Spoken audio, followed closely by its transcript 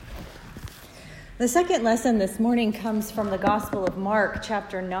The second lesson this morning comes from the Gospel of Mark,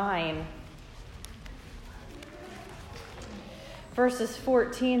 chapter 9, verses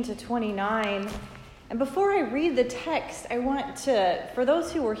 14 to 29. And before I read the text, I want to, for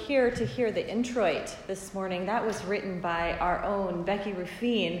those who were here to hear the introit this morning, that was written by our own Becky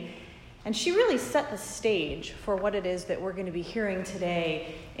Ruffin. And she really set the stage for what it is that we're going to be hearing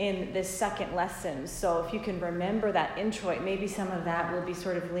today in this second lesson. So if you can remember that introit, maybe some of that will be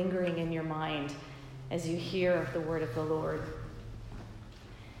sort of lingering in your mind as you hear the word of the Lord.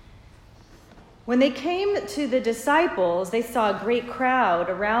 When they came to the disciples, they saw a great crowd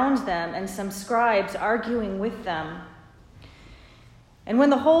around them and some scribes arguing with them. And when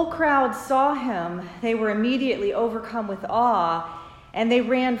the whole crowd saw him, they were immediately overcome with awe, and they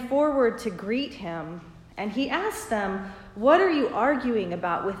ran forward to greet him. And he asked them, "What are you arguing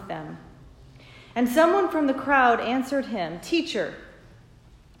about with them?" And someone from the crowd answered him, "Teacher,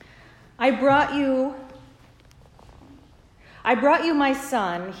 I brought you my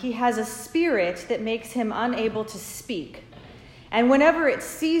son. He has a spirit that makes him unable to speak. And whenever it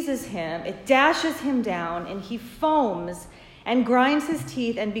seizes him, it dashes him down, and he foams and grinds his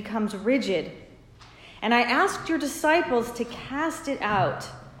teeth and becomes rigid. And I asked your disciples to cast it out,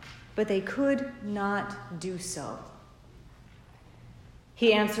 but they could not do so."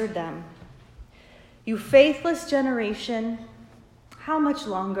 He answered them, "You faithless generation, how much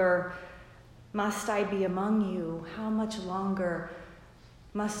longer must I be among you? How much longer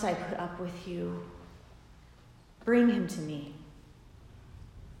must I put up with you? Bring him to me."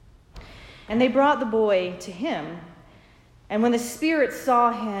 And they brought the boy to him. And when the spirit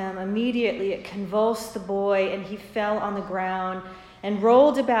saw him, immediately it convulsed the boy, and he fell on the ground and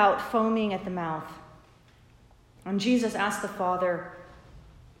rolled about, foaming at the mouth. And Jesus asked the father,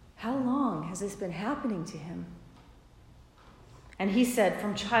 "How long has this been happening to him?" And he said,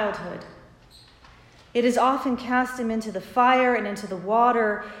 "From childhood. It has often cast him into the fire and into the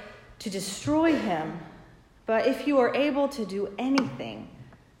water to destroy him. But if you are able to do anything,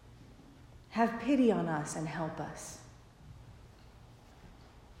 have pity on us and help us."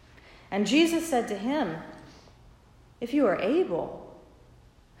 And Jesus said to him, "If you are able,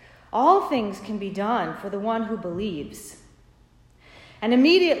 all things can be done for the one who believes." And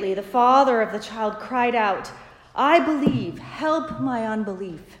immediately the father of the child cried out, "I believe, help my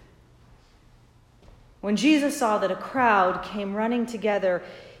unbelief." When Jesus saw that a crowd came running together,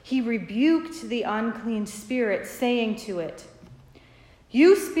 he rebuked the unclean spirit, saying to it,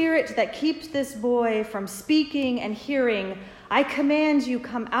 "You spirit that keeps this boy from speaking and hearing, I command you,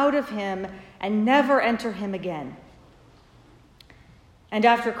 come out of him and never enter him again." And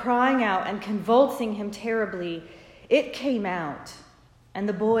after crying out and convulsing him terribly, it came out, and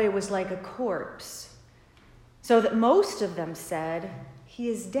the boy was like a corpse, so that most of them said, "He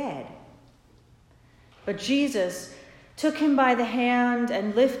is dead." But Jesus took him by the hand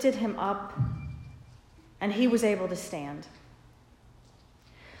and lifted him up, and he was able to stand.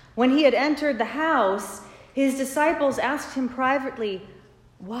 When he had entered the house, his disciples asked him privately,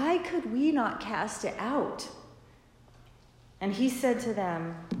 "Why could we not cast it out?" And he said to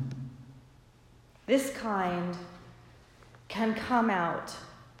them, "This kind can come out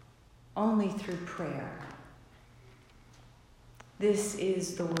only through prayer." This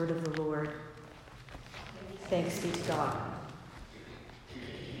is the word of the Lord. Thanks be to God.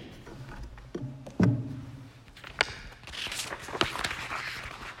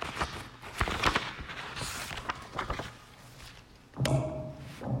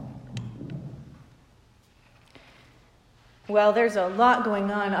 Well, there's a lot going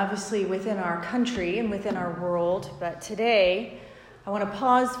on, obviously, within our country and within our world, but today I want to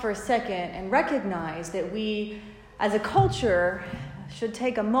pause for a second and recognize that we, as a culture, should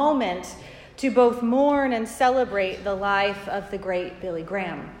take a moment to both mourn and celebrate the life of the great Billy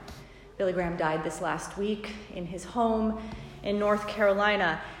Graham. Billy Graham died this last week in his home in North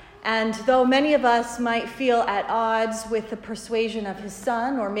Carolina. And though many of us might feel at odds with the persuasion of his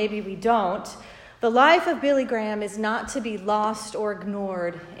son, or maybe we don't, the life of Billy Graham is not to be lost or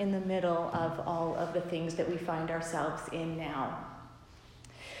ignored in the middle of all of the things that we find ourselves in now.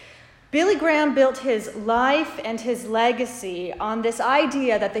 Billy Graham built his life and his legacy on this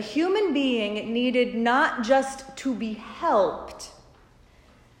idea that the human being needed not just to be helped,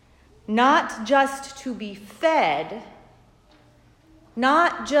 not just to be fed,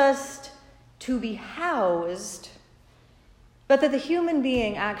 not just to be housed, but that the human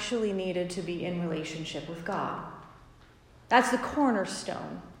being actually needed to be in relationship with God. That's the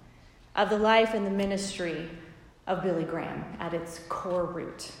cornerstone of the life and the ministry of Billy Graham at its core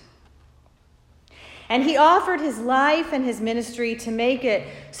root. And he offered his life and his ministry to make it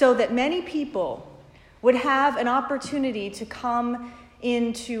so that many people would have an opportunity to come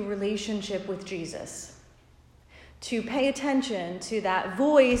into relationship with Jesus, to pay attention to that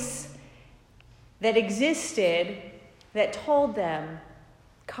voice that existed that told them,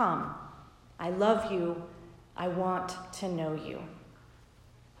 "Come, I love you, I want to know you."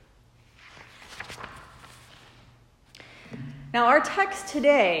 Now, our text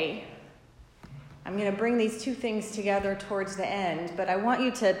today, I'm going to bring these two things together towards the end, but I want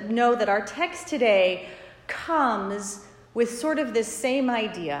you to know that our text today comes with sort of this same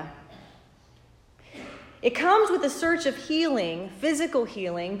idea. It comes with a search of healing, physical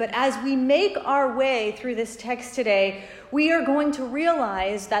healing, but as we make our way through this text today, we are going to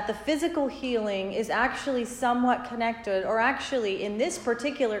realize that the physical healing is actually somewhat connected, or actually in this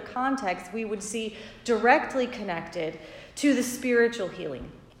particular context, we would see directly connected to the spiritual healing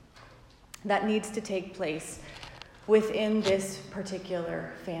that needs to take place within this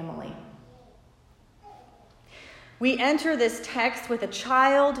particular family. We enter this text with a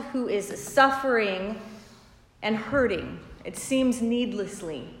child who is suffering and hurting, it seems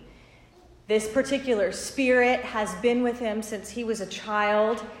needlessly. This particular spirit has been with him since he was a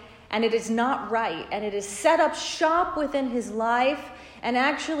child, and it is not right, and it is set up shop within his life. And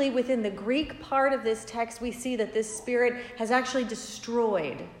actually, within the Greek part of this text, we see that this spirit has actually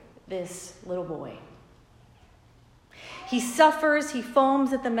destroyed this little boy. He suffers, he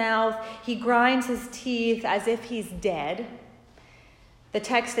foams at the mouth, he grinds his teeth as if he's dead. The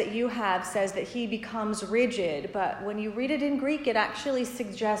text that you have says that he becomes rigid, but when you read it in Greek, it actually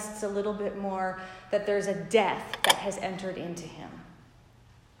suggests a little bit more that there's a death that has entered into him.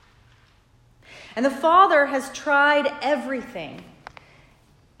 And the father has tried everything,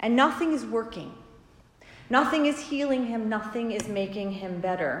 and nothing is working. Nothing is healing him. Nothing is making him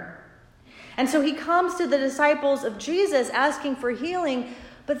better. And so he comes to the disciples of Jesus asking for healing,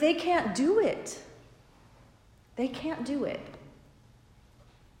 but they can't do it. They can't do it.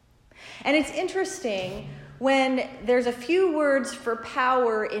 And it's interesting when there's a few words for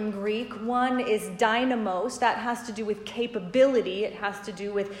power in Greek. One is dynamos. That has to do with capability. It has to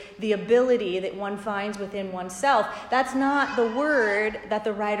do with the ability that one finds within oneself. That's not the word that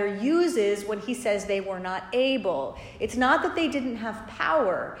the writer uses when he says they were not able. It's not that they didn't have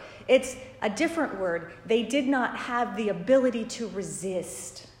power. It's a different word. They did not have the ability to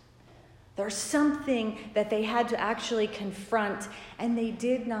resist. There's something that they had to actually confront, and they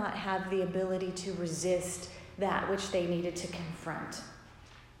did not have the ability to resist that which they needed to confront.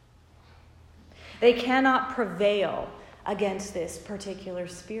 They cannot prevail against this particular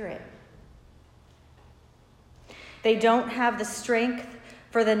spirit. They don't have the strength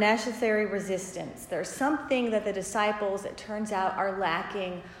for the necessary resistance. There's something that the disciples, it turns out, are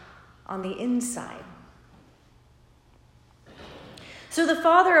lacking on the inside. So the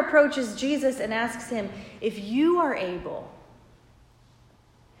father approaches Jesus and asks him, "If you are able,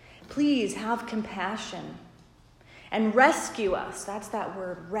 please have compassion and rescue us." That's that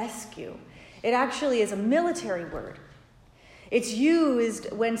word, rescue. It actually is a military word. It's used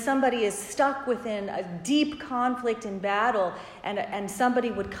when somebody is stuck within a deep conflict and battle, and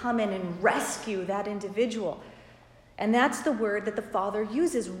somebody would come in and rescue that individual. And that's the word that the Father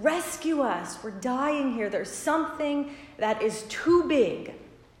uses. Rescue us. We're dying here. There's something that is too big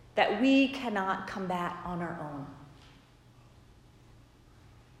that we cannot combat on our own.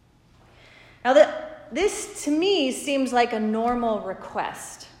 Now, this to me seems like a normal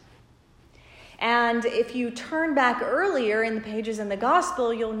request. And if you turn back earlier in the pages in the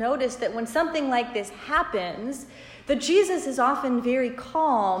gospel, you'll notice that when something like this happens, that Jesus is often very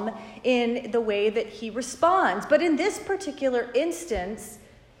calm in the way that he responds. But in this particular instance,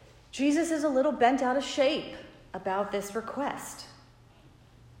 Jesus is a little bent out of shape about this request.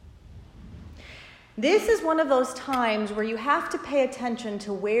 This is one of those times where you have to pay attention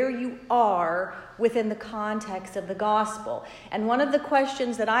to where you are within the context of the gospel. And one of the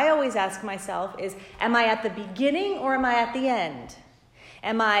questions that I always ask myself is, am I at the beginning or am I at the end?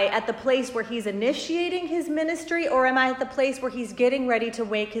 Am I at the place where he's initiating his ministry, or am I at the place where he's getting ready to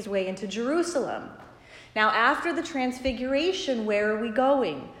make his way into Jerusalem? Now, after the transfiguration, where are we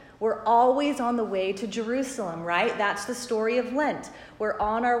going? We're always on the way to Jerusalem, right? That's the story of Lent. We're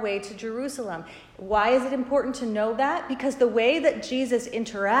on our way to Jerusalem. Why is it important to know that? Because the way that Jesus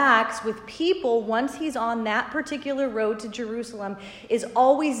interacts with people once he's on that particular road to Jerusalem is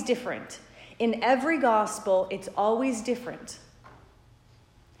always different. In every gospel, it's always different.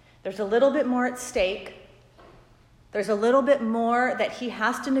 There's a little bit more at stake. There's a little bit more that he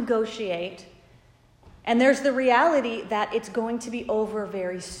has to negotiate. And there's the reality that it's going to be over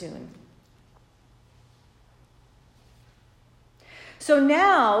very soon. So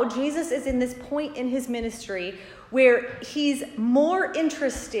now Jesus is in this point in his ministry where he's more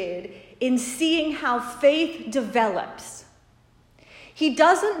interested in seeing how faith develops. He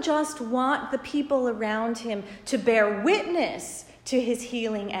doesn't just want the people around him to bear witness to his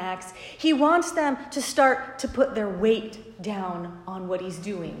healing acts. He wants them to start to put their weight down on what he's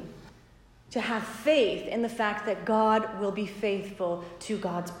doing, to have faith in the fact that God will be faithful to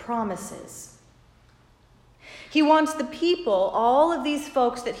God's promises. He wants the people, all of these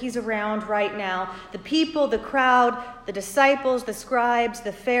folks that he's around right now, the people, the crowd, the disciples, the scribes,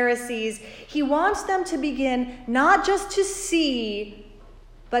 the Pharisees, he wants them to begin not just to see,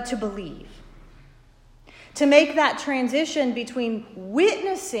 but to believe. To make that transition between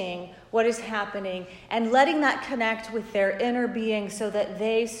witnessing what is happening and letting that connect with their inner being so that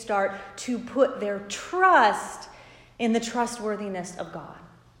they start to put their trust in the trustworthiness of God.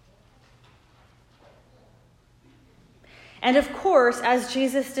 And of course, as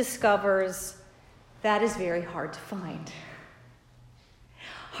Jesus discovers, that is very hard to find.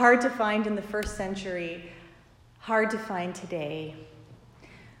 Hard to find in the first century, hard to find today.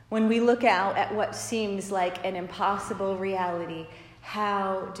 When we look out at what seems like an impossible reality,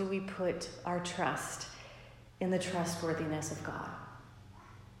 how do we put our trust in the trustworthiness of God?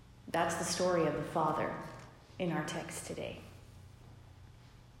 That's the story of the Father in our text today.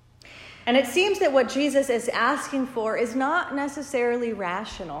 And it seems that what Jesus is asking for is not necessarily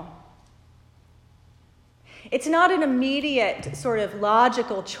rational. It's not an immediate sort of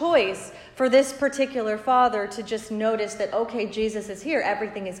logical choice for this particular father to just notice that, okay, Jesus is here,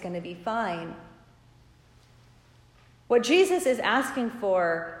 everything is going to be fine. What Jesus is asking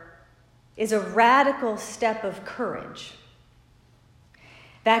for is a radical step of courage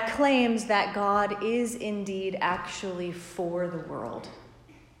that claims that God is indeed actually for the world.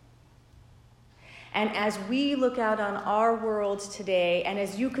 And as we look out on our world today, and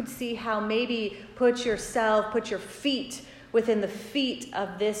as you could see how maybe put your feet within the feet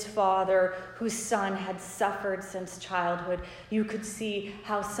of this father whose son had suffered since childhood, you could see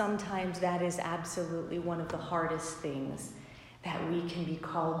how sometimes that is absolutely one of the hardest things that we can be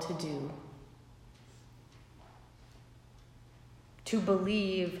called to do. To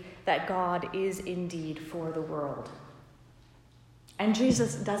believe that God is indeed for the world. And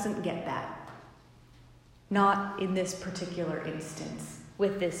Jesus doesn't get that. Not in this particular instance,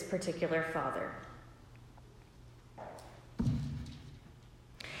 with this particular father.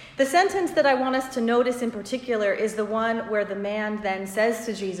 The sentence that I want us to notice in particular is the one where the man then says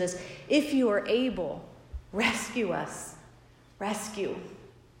to Jesus, "If you are able, rescue us." Rescue.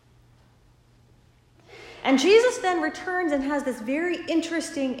 And Jesus then returns and has this very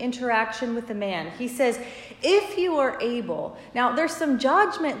interesting interaction with the man. He says, "If you are able." Now, there's some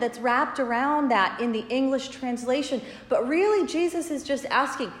judgment that's wrapped around that in the English translation, but really Jesus is just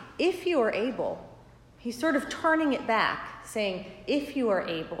asking, if you are able. He's sort of turning it back, saying, if you are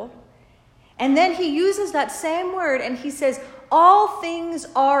able. And then he uses that same word and he says, all things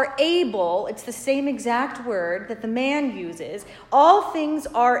are able. It's the same exact word that the man uses. All things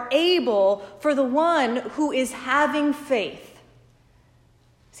are able for the one who is having faith.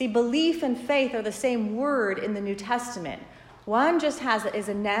 See, belief and faith are the same word in the New Testament. One just is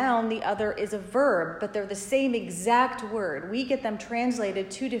a noun, the other is a verb, but they're the same exact word. We get them translated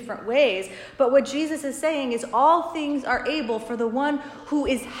two different ways, but what Jesus is saying is all things are able for the one who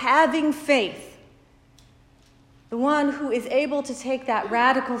is having faith. The one who is able to take that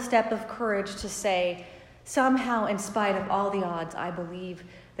radical step of courage to say, somehow, in spite of all the odds, I believe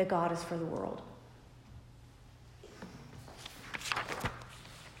that God is for the world.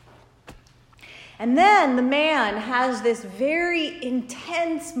 And then the man has this very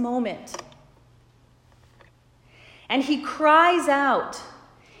intense moment. And he cries out.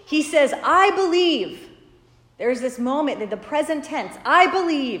 He says, I believe. There's this moment in the present tense. I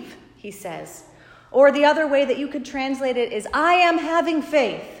believe, he says. Or the other way that you could translate it is, I am having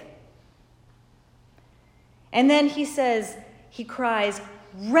faith. And then he cries,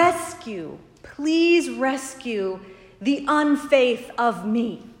 rescue, please rescue the unfaith of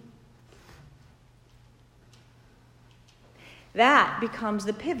me. That becomes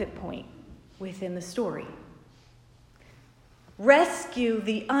the pivot point within the story. Rescue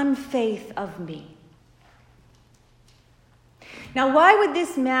the unfaith of me. Now, why would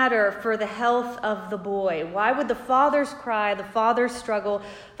this matter for the health of the boy? Why would the father's cry, the father's struggle,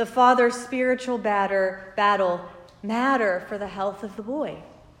 the father's spiritual battle matter for the health of the boy?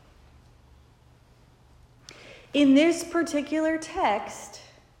 In this particular text,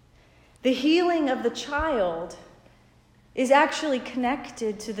 the healing of the child is actually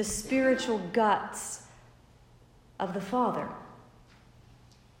connected to the spiritual guts of the father.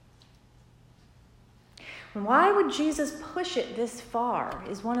 Why would Jesus push it this far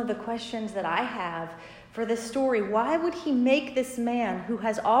is one of the questions that I have for this story. Why would he make this man who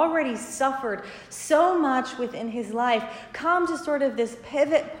has already suffered so much within his life come to sort of this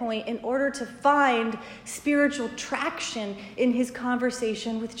pivot point in order to find spiritual traction in his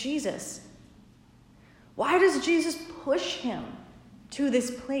conversation with Jesus? Why does Jesus push him to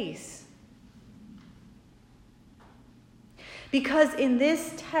this place? Because in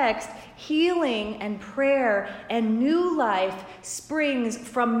this text, healing and prayer and new life springs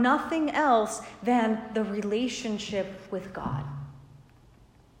from nothing else than the relationship with God.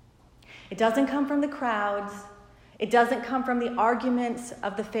 It doesn't come from the crowds. It doesn't come from the arguments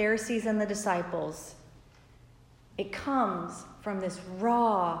of the Pharisees and the disciples. It comes from this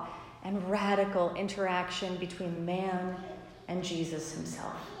raw and radical interaction between man and Jesus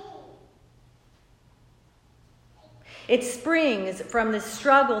himself. It springs from the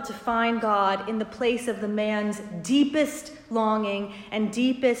struggle to find God in the place of the man's deepest longing and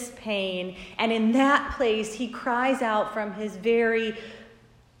deepest pain. And in that place, he cries out from his very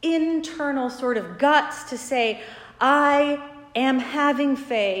internal sort of guts to say, I am having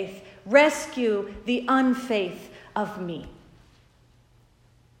faith. Rescue the unfaith of me.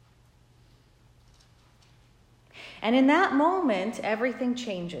 And in that moment, everything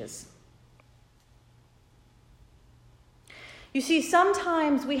changes. You see,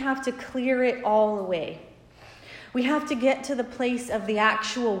 sometimes we have to clear it all away. We have to get to the place of the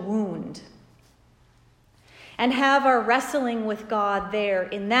actual wound and have our wrestling with God there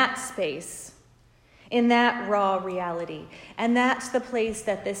in that space, in that raw reality. And that's the place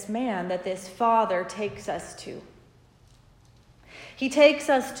that this man, that this father takes us to. He takes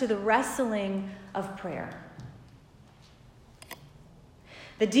us to the wrestling of prayer.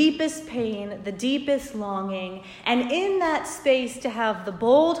 The deepest pain, the deepest longing, and in that space to have the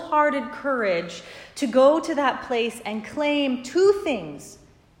bold-hearted courage to go to that place and claim two things: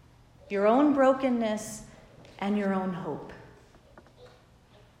 your own brokenness and your own hope.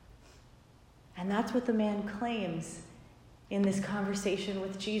 And that's what the man claims in this conversation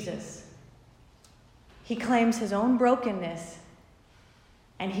with Jesus. He claims his own brokenness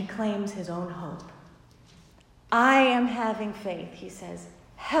and he claims his own hope. I am having faith, he says.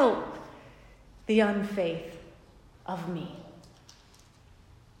 Help the unfaith of me.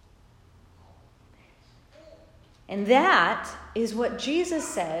 And that is what Jesus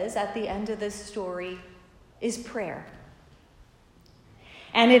says at the end of this story is prayer.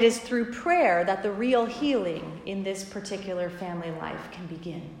 And it is through prayer that the real healing in this particular family life can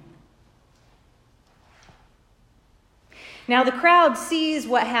begin. Now, the crowd sees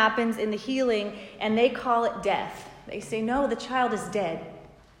what happens in the healing and they call it death. They say, no, the child is dead.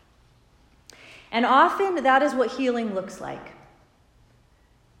 And often that is what healing looks like.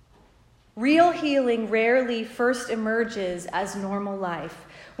 Real healing rarely first emerges as normal life.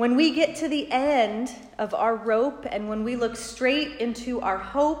 When we get to the end of our rope and when we look straight into our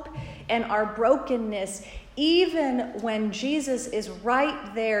hope and our brokenness, even when Jesus is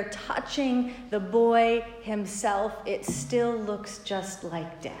right there touching the boy himself, it still looks just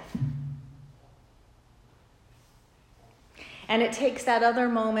like death. And it takes that other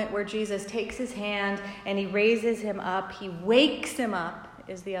moment where Jesus takes his hand and he raises him up. He wakes him up,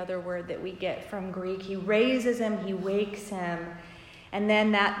 is the other word that we get from Greek. He raises him, he wakes him. And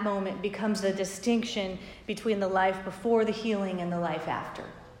then that moment becomes the distinction between the life before the healing and the life after.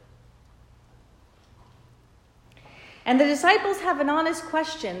 And the disciples have an honest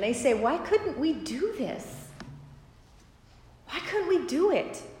question. They say, why couldn't we do this? Why couldn't we do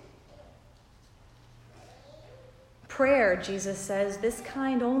it? Prayer, Jesus says, this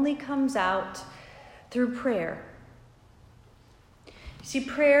kind only comes out through prayer. You see,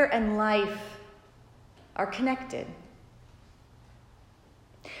 prayer and life are connected.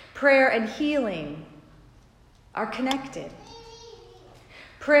 Prayer and healing are connected.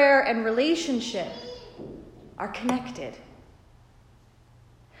 Prayer and relationship are connected.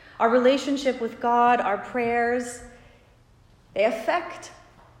 Our relationship with God, our prayers, they affect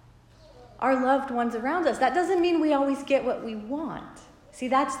our loved ones around us. That doesn't mean we always get what we want. See,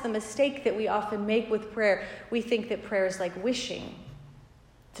 that's the mistake that we often make with prayer. We think that prayer is like wishing.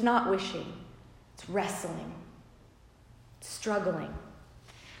 It's not wishing. It's wrestling. It's struggling.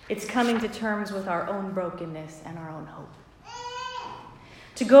 It's coming to terms with our own brokenness and our own hope.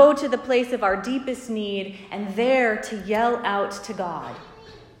 To go to the place of our deepest need and there to yell out to God.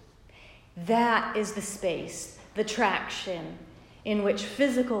 That is the space, the traction in which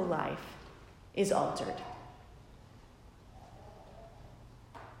physical life is altered.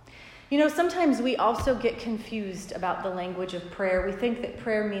 Sometimes we also get confused about the language of prayer. We think that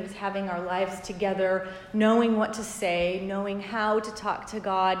prayer means having our lives together, knowing what to say, knowing how to talk to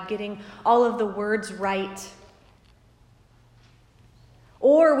God, getting all of the words right.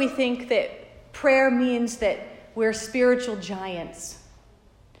 Or we think that prayer means that we're spiritual giants,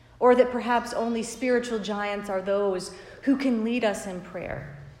 or that perhaps only spiritual giants are those who can lead us in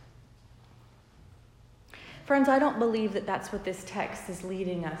prayer. Friends, I don't believe that that's what this text is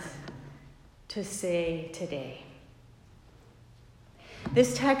leading us to say today.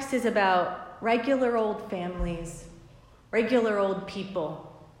 This text is about regular old families, regular old people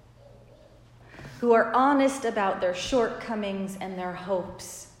who are honest about their shortcomings and their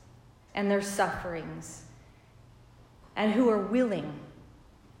hopes and their sufferings, and who are willing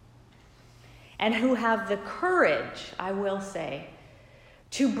and who have the courage, I will say,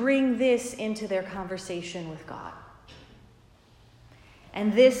 to bring this into their conversation with God.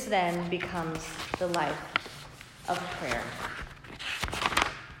 And this then becomes the life of prayer.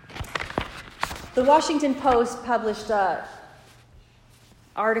 The Washington Post published an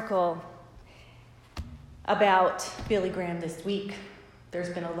article about Billy Graham this week. There's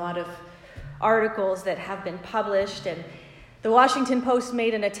been a lot of articles that have been published, and the Washington Post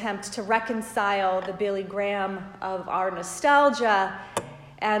made an attempt to reconcile the Billy Graham of our nostalgia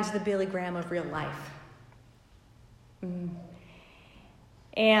and the Billy Graham of real life.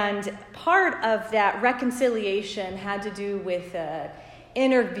 And part of that reconciliation had to do with an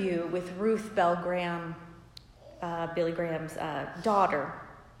interview with Ruth Bell Graham, Billy Graham's daughter,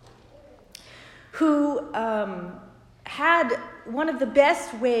 who had one of the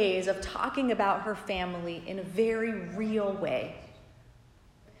best ways of talking about her family in a very real way.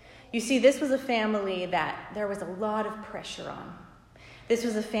 You see, this was a family that there was a lot of pressure on. This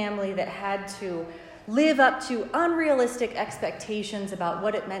was a family that had to live up to unrealistic expectations about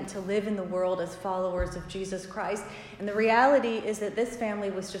what it meant to live in the world as followers of Jesus Christ. And the reality is that this family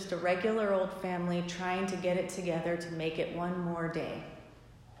was just a regular old family trying to get it together to make it one more day.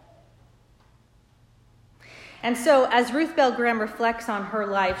 And so as Ruth Bell Graham reflects on her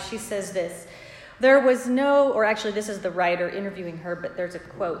life, she says this: there was no, or actually this is the writer interviewing her, but there's a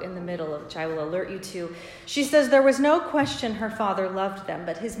quote in the middle of which I will alert you to. She says, there was no question her father loved them,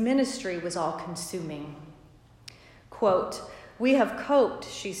 but his ministry was all consuming. Quote, we have coped,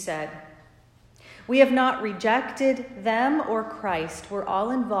 she said. We have not rejected them or Christ. We're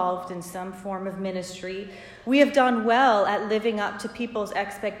all involved in some form of ministry. We have done well at living up to people's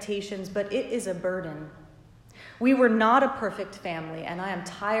expectations, but it is a burden. We were not a perfect family, and I am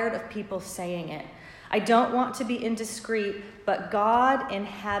tired of people saying it. I don't want to be indiscreet, but God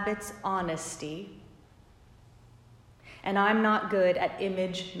inhabits honesty, and I'm not good at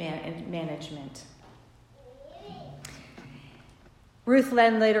image management. Ruth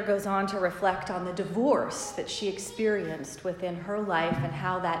then later goes on to reflect on the divorce that she experienced within her life and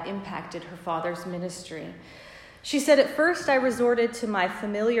how that impacted her father's ministry. She said, at first I resorted to my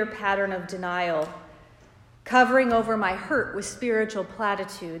familiar pattern of denial, covering over my hurt with spiritual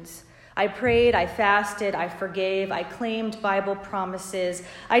platitudes. I prayed, I fasted, I forgave, I claimed Bible promises.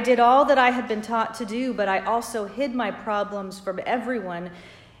 I did all that I had been taught to do, but I also hid my problems from everyone,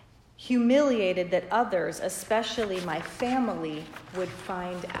 humiliated that others, especially my family, would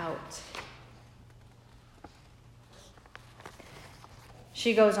find out.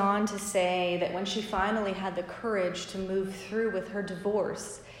 She goes on to say that when she finally had the courage to move through with her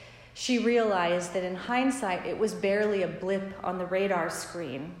divorce, she realized that in hindsight, it was barely a blip on the radar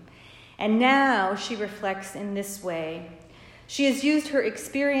screen. And now she reflects in this way. She has used her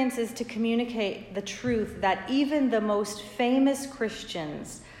experiences to communicate the truth that even the most famous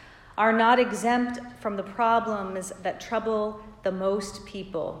Christians are not exempt from the problems that trouble the most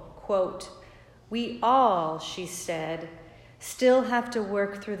people. Quote, we all, she said, still have to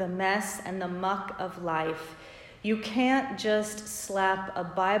work through the mess and the muck of life. You can't just slap a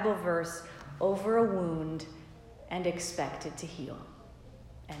Bible verse over a wound and expect it to heal.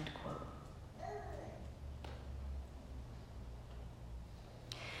 End quote.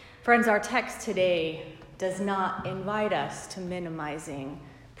 Friends, our text today does not invite us to minimizing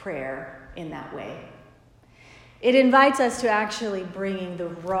prayer in that way. It invites us to actually bringing the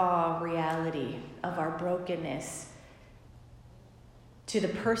raw reality of our brokenness to the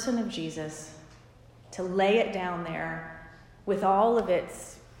person of Jesus, to lay it down there with all of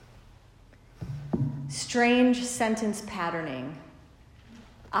its strange sentence patterning.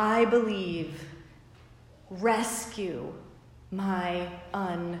 I believe, rescue my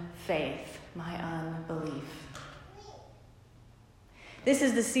unfaith, my unbelief. This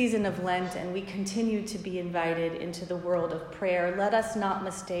is the season of Lent, and we continue to be invited into the world of prayer. Let us not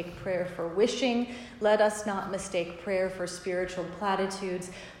mistake prayer for wishing. Let us not mistake prayer for spiritual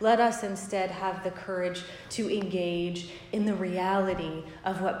platitudes. Let us instead have the courage to engage in the reality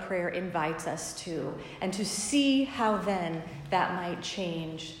of what prayer invites us to, and to see how then that might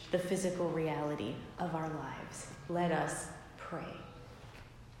change the physical reality of our lives. Let us pray.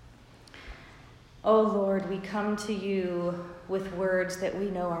 Oh Lord, we come to you with words that we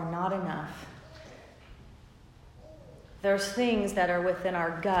know are not enough. There's things that are within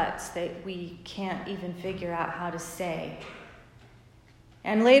our guts that we can't even figure out how to say.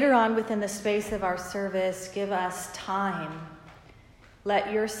 And later on, within the space of our service, give us time.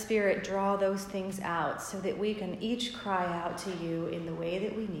 Let your Spirit draw those things out so that we can each cry out to you in the way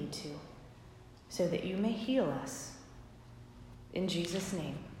that we need to, so that you may heal us. In Jesus'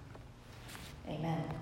 name, amen.